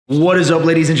What is up,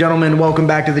 ladies and gentlemen? Welcome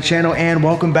back to the channel and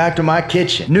welcome back to my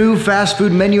kitchen. New fast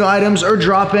food menu items are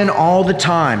dropping all the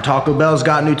time. Taco Bell's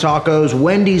got new tacos,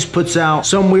 Wendy's puts out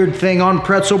some weird thing on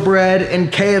pretzel bread,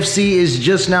 and KFC is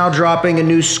just now dropping a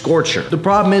new Scorcher. The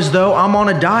problem is though, I'm on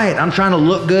a diet. I'm trying to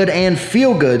look good and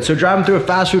feel good, so driving through a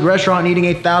fast food restaurant and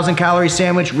eating a 1,000-calorie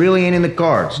sandwich really ain't in the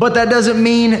cards. But that doesn't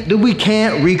mean that we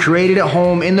can't recreate it at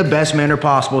home in the best manner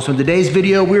possible. So in today's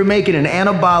video, we're making an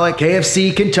Anabolic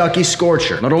KFC Kentucky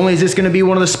Scorcher. Not only is this gonna be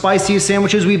one of the spiciest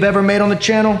sandwiches we've ever made on the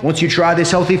channel, once you try this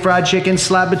healthy fried chicken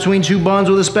slapped between two buns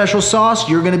with a special sauce,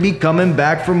 you're gonna be coming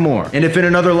back for more. And if in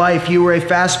another life you were a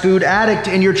fast food addict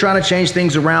and you're trying to change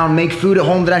things around, make food at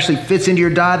home that actually fits into your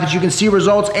diet, that you can see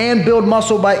results and build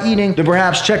muscle by eating, then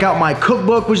perhaps check out my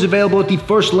cookbook, which is available at the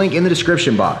first link in the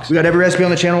description box. We got every recipe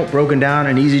on the channel broken down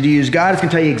and easy to use guide. It's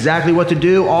gonna tell you exactly what to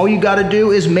do. All you gotta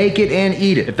do is make it and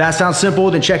eat it. If that sounds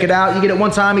simple, then check it out. You get it one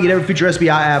time, you get every future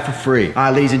recipe I have for free. All right,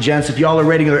 ladies and gents, if y'all are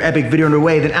ready to get another epic video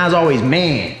underway, then as always,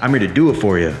 man, I'm here to do it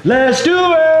for you. Let's do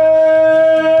it!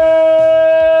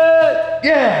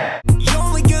 Yeah!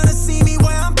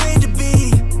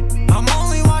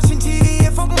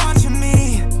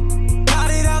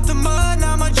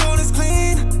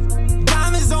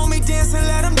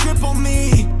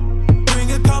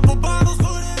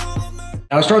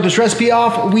 Now to start this recipe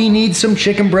off, we need some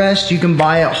chicken breast. You can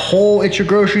buy it whole at your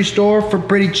grocery store for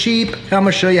pretty cheap. I'm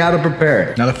gonna show you how to prepare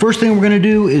it. Now the first thing we're gonna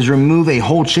do is remove a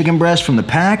whole chicken breast from the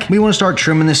pack. We wanna start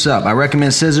trimming this up. I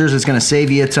recommend scissors. It's gonna save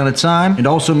you a ton of time and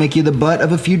also make you the butt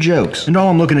of a few jokes. And all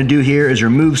I'm looking to do here is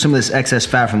remove some of this excess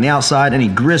fat from the outside, any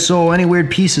gristle, any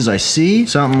weird pieces I see.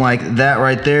 Something like that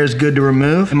right there is good to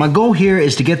remove. And my goal here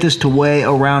is to get this to weigh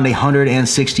around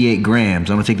 168 grams.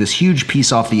 I'm gonna take this huge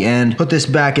piece off the end, put this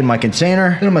back in my container.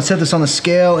 Then I'm gonna set this on the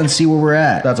scale and see where we're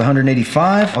at. That's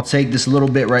 185. I'll take this little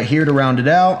bit right here to round it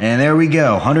out. And there we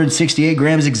go, 168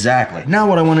 grams exactly. Now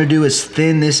what I wanna do is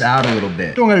thin this out a little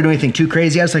bit. Don't gotta do anything too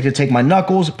crazy. I just like to take my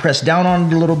knuckles, press down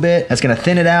on it a little bit. That's gonna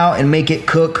thin it out and make it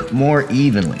cook more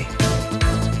evenly.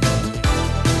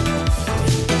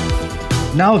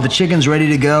 Now that the chicken's ready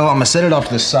to go, I'm gonna set it off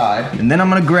to the side, and then I'm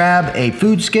gonna grab a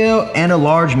food scale and a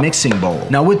large mixing bowl.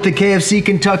 Now with the KFC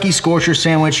Kentucky Scorcher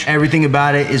sandwich, everything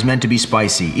about it is meant to be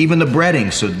spicy, even the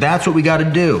breading, so that's what we gotta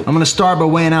do. I'm gonna start by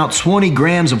weighing out 20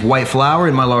 grams of white flour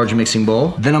in my large mixing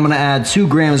bowl. Then I'm gonna add 2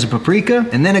 grams of paprika,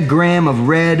 and then 1 gram of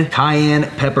red cayenne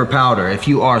pepper powder. If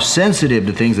you are sensitive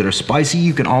to things that are spicy,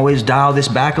 you can always dial this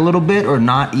back a little bit or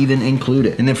not even include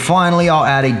it. And then finally, I'll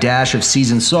add a dash of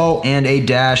seasoned salt and a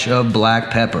dash of black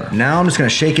pepper. Now I'm just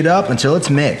gonna shake it up until it's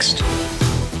mixed.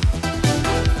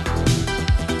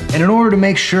 And in order to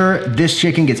make sure this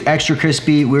chicken gets extra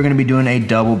crispy, we're gonna be doing a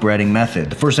double breading method.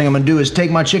 The first thing I'm gonna do is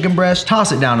take my chicken breast,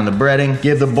 toss it down in the breading,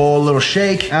 give the bowl a little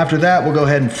shake. After that, we'll go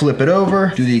ahead and flip it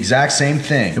over, do the exact same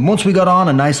thing. And once we got on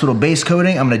a nice little base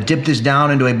coating, I'm gonna dip this down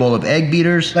into a bowl of egg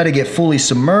beaters, let it get fully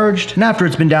submerged. And after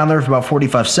it's been down there for about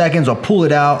 45 seconds, I'll pull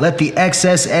it out, let the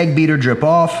excess egg beater drip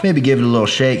off, maybe give it a little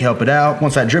shake, help it out.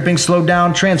 Once that dripping slowed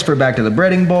down, transfer it back to the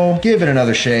breading bowl, give it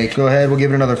another shake. Go ahead, we'll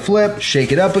give it another flip,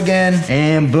 shake it up again,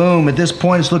 and boom. At this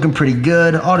point, it's looking pretty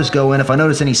good. I'll just go in. If I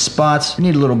notice any spots, I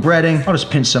need a little breading, I'll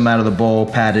just pinch some out of the bowl,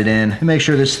 pat it in, and make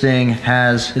sure this thing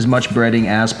has as much breading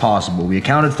as possible. We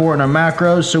accounted for it in our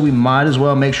macros, so we might as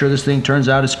well make sure this thing turns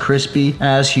out as crispy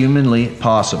as humanly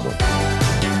possible.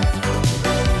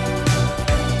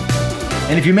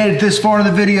 And if you made it this far in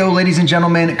the video, ladies and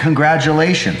gentlemen,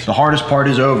 congratulations. The hardest part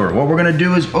is over. What we're gonna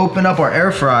do is open up our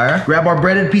air fryer, grab our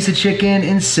breaded piece of chicken,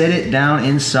 and set it down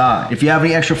inside. If you have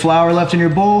any extra flour left in your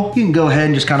bowl, you can go ahead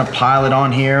and just kind of pile it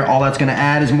on here. All that's gonna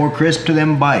add is more crisp to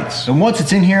them bites. And once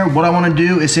it's in here, what I wanna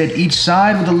do is hit each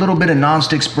side with a little bit of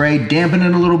nonstick spray, dampen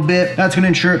it a little bit. That's gonna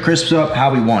ensure it crisps up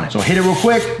how we want it. So hit it real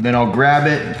quick, then I'll grab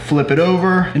it, flip it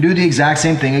over, and do the exact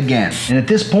same thing again. And at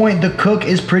this point, the cook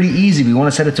is pretty easy. We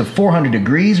wanna set it to 400 degrees.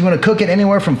 We're gonna cook it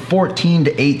anywhere from 14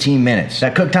 to 18 minutes.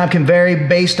 That cook time can vary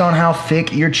based on how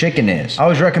thick your chicken is. I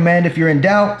always recommend, if you're in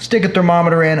doubt, stick a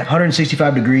thermometer in,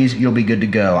 165 degrees, you'll be good to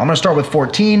go. I'm gonna start with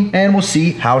 14 and we'll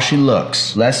see how she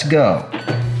looks. Let's go.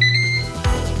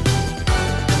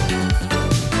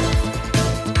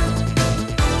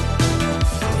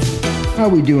 How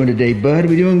we doing today, bud?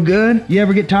 We doing good? You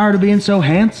ever get tired of being so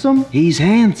handsome? He's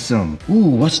handsome. Ooh,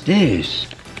 what's this?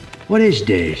 What is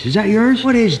this? Is that yours?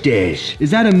 What is this?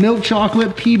 Is that a milk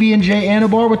chocolate PB&J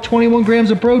Anabar with 21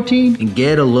 grams of protein? And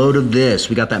get a load of this.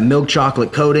 We got that milk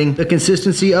chocolate coating, the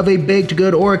consistency of a baked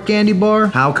good or a candy bar.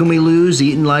 How can we lose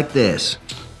eating like this?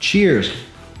 Cheers.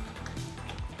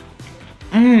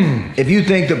 If you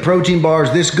think that protein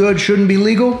bars this good shouldn't be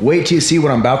legal, wait till you see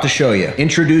what I'm about to show you.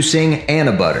 Introducing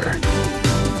Anabutter.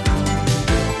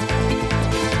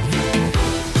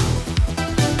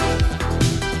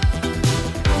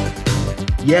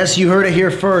 Yes, you heard it here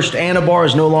first. Anabar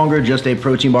is no longer just a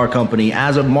protein bar company.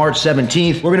 As of March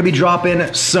 17th, we're gonna be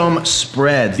dropping some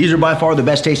spreads. These are by far the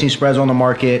best tasting spreads on the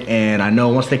market, and I know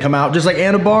once they come out, just like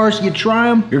Anabars, you try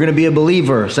them, you're gonna be a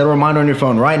believer. Set a reminder on your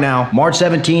phone right now. March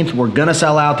 17th, we're gonna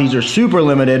sell out. These are super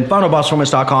limited.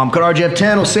 FinalBossPerformance.com. Code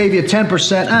RGF10 will save you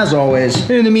 10% as always.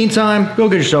 And in the meantime, go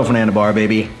get yourself an Anabar,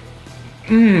 baby.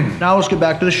 Now let's get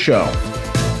back to the show.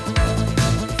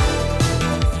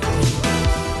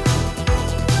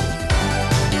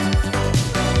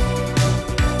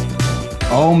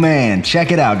 Oh man,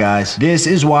 check it out guys. This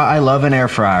is why I love an air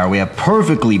fryer. We have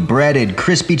perfectly breaded,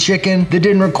 crispy chicken that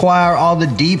didn't require all the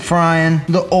deep frying,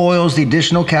 the oils, the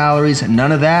additional calories,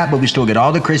 none of that, but we still get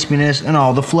all the crispiness and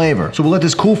all the flavor. So we'll let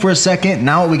this cool for a second.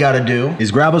 Now what we gotta do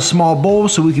is grab a small bowl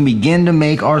so we can begin to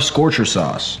make our Scorcher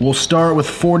sauce. We'll start with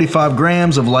 45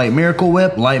 grams of light Miracle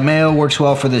Whip. Light mayo works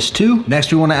well for this too.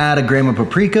 Next we wanna add a gram of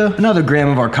paprika, another gram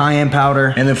of our cayenne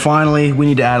powder, and then finally we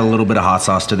need to add a little bit of hot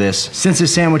sauce to this. Since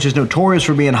this sandwich is notorious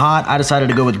for being hot, I decided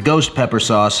to go with ghost pepper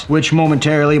sauce, which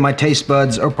momentarily my taste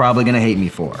buds are probably gonna hate me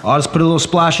for. I'll just put a little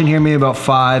splash in here, maybe about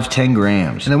 5-10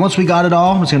 grams. And then once we got it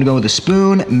all, I'm just gonna go with a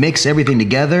spoon, mix everything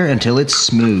together until it's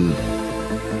smooth.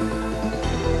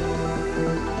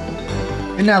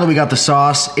 And now that we got the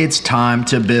sauce, it's time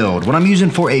to build. What I'm using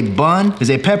for a bun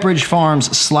is a Pepperidge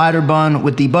Farms slider bun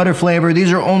with the butter flavor.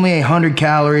 These are only 100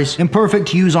 calories and perfect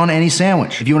to use on any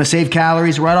sandwich. If you wanna save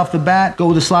calories right off the bat, go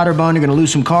with a slider bun. You're gonna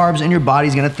lose some carbs and your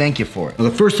body's gonna thank you for it. Now, the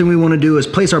first thing we wanna do is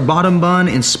place our bottom bun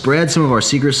and spread some of our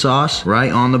secret sauce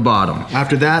right on the bottom.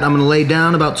 After that, I'm gonna lay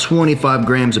down about 25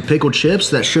 grams of pickled chips.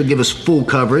 That should give us full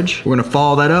coverage. We're gonna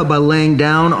follow that up by laying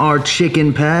down our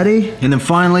chicken patty. And then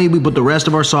finally, we put the rest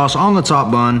of our sauce on the top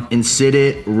bun and sit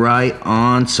it right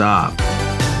on top.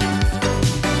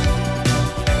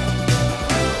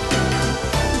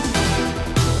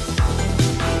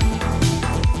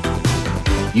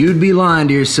 You'd be lying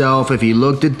to yourself if you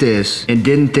looked at this and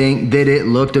didn't think that it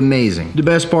looked amazing. The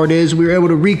best part is we were able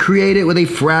to recreate it with a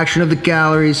fraction of the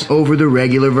calories over the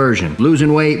regular version.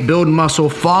 Losing weight, building muscle,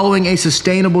 following a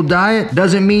sustainable diet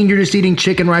doesn't mean you're just eating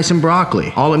chicken, rice, and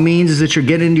broccoli. All it means is that you're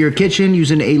getting into your kitchen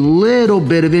using a little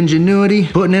bit of ingenuity,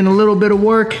 putting in a little bit of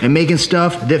work, and making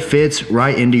stuff that fits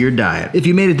right into your diet. If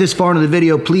you made it this far into the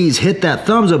video, please hit that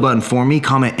thumbs up button for me.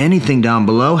 Comment anything down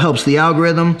below, helps the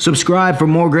algorithm. Subscribe for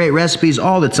more great recipes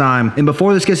all the time. And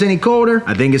before this gets any colder,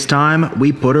 I think it's time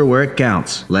we put her where it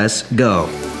counts. Let's go.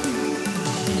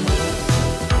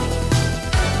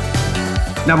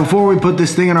 Now before we put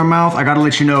this thing in our mouth, I gotta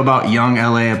let you know about Young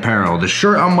LA Apparel. The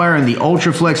shirt I'm wearing, the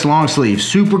Ultra Flex long sleeve,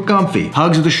 super comfy.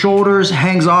 Hugs the shoulders,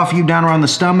 hangs off you down around the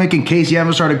stomach in case you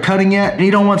haven't started cutting yet, and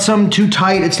you don't want something too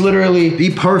tight. It's literally the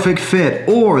perfect fit.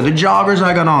 Or the joggers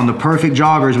I got on, the perfect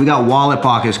joggers. We got wallet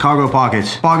pockets, cargo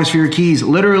pockets, pockets for your keys,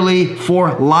 literally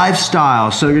for lifestyle.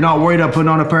 So you're not worried about putting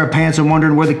on a pair of pants and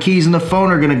wondering where the keys and the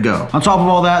phone are gonna go. On top of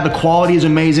all that, the quality is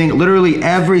amazing. Literally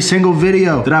every single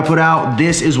video that I put out,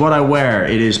 this is what I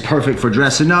wear. It is perfect for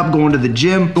dressing up, going to the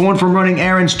gym, going from running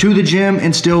errands to the gym,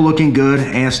 and still looking good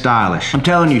and stylish. I'm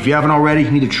telling you, if you haven't already,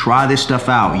 you need to try this stuff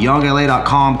out.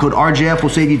 YoungLA.com, code RGF will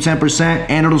save you 10%,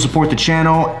 and it'll support the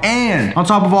channel. And on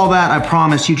top of all that, I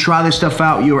promise you try this stuff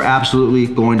out, you are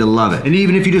absolutely going to love it. And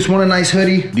even if you just want a nice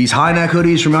hoodie, these high neck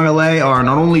hoodies from Young LA are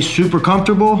not only super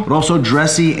comfortable, but also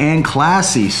dressy and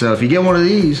classy. So if you get one of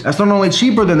these, that's not only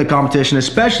cheaper than the competition,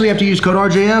 especially after you use code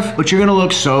RGF, but you're gonna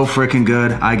look so freaking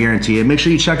good, I guarantee it. Make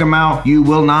sure you check them out. You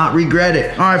will not regret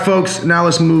it. All right, folks, now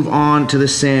let's move on to the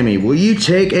Sammy. Will you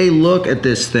take a look at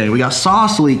this thing? We got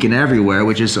sauce leaking everywhere,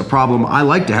 which is a problem I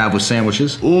like to have with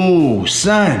sandwiches. Ooh,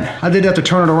 son. I did have to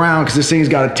turn it around because this thing's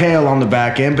got a tail on the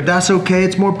back end, but that's okay.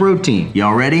 It's more protein.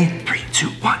 Y'all ready? 3, 2,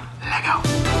 1, let go.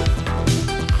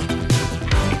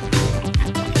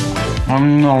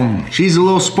 She's a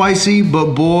little spicy,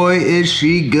 but boy, is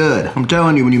she good. I'm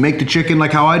telling you, when you make the chicken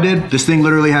like how I did, this thing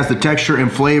literally has the texture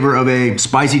and flavor of a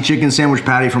spicy chicken sandwich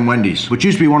patty from Wendy's, which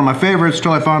used to be one of my favorites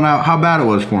till I found out how bad it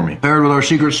was for me. Paired with our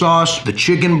secret sauce, the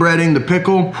chicken breading, the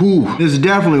pickle, whew, this is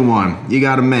definitely one you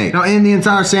gotta make. Now, in the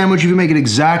entire sandwich, if you make it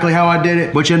exactly how I did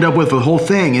it, what you end up with for the whole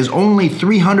thing is only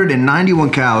 391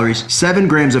 calories, 7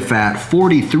 grams of fat,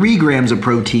 43 grams of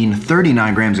protein,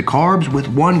 39 grams of carbs, with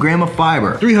 1 gram of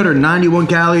fiber. 391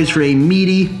 calories for a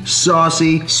meaty,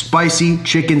 saucy, spicy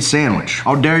chicken sandwich.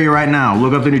 I'll dare you right now,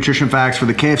 look up the nutrition facts for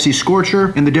the KFC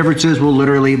Scorcher, and the differences will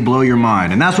literally blow your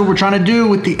mind. And that's what we're trying to do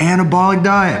with the anabolic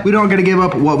diet. We don't gotta give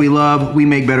up what we love, we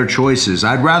make better choices.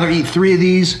 I'd rather eat 3 of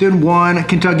these than 1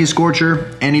 Kentucky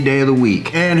Scorcher any day of the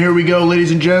week. And here we go,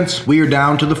 ladies and gents. We are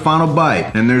down to the final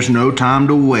bite, and there's no time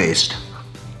to waste.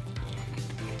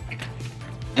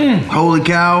 Holy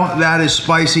cow, that is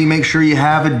spicy. Make sure you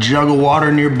have a jug of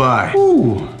water nearby.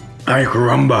 Ooh. Ay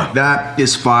caramba. That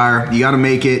is fire. You gotta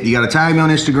make it. You gotta tag me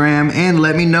on Instagram and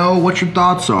let me know what your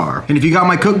thoughts are. And if you got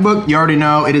my cookbook, you already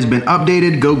know it has been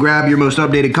updated. Go grab your most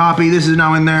updated copy. This is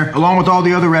now in there, along with all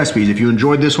the other recipes. If you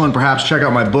enjoyed this one, perhaps check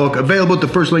out my book. Available at the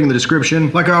first link in the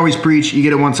description. Like I always preach, you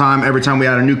get it one time. Every time we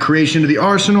add a new creation to the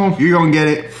arsenal, you're gonna get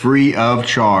it free of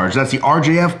charge. That's the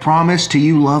RJF promise to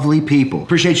you lovely people.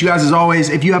 Appreciate you guys as always.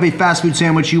 If you have a fast food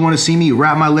sandwich you wanna see me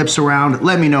wrap my lips around,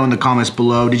 let me know in the comments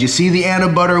below. Did you see the Anna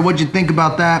butter? What'd you think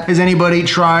about that? Has anybody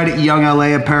tried Young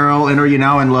LA apparel, and are you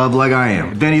now in love like I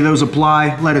am? If any of those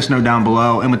apply, let us know down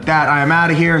below. And with that, I am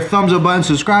out of here. Thumbs up button,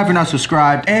 subscribe if you're not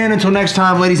subscribed. And until next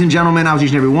time, ladies and gentlemen, I'll see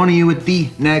each and every one of you with the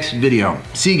next video.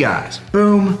 See you guys.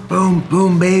 Boom, boom,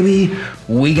 boom, baby.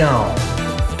 We gone.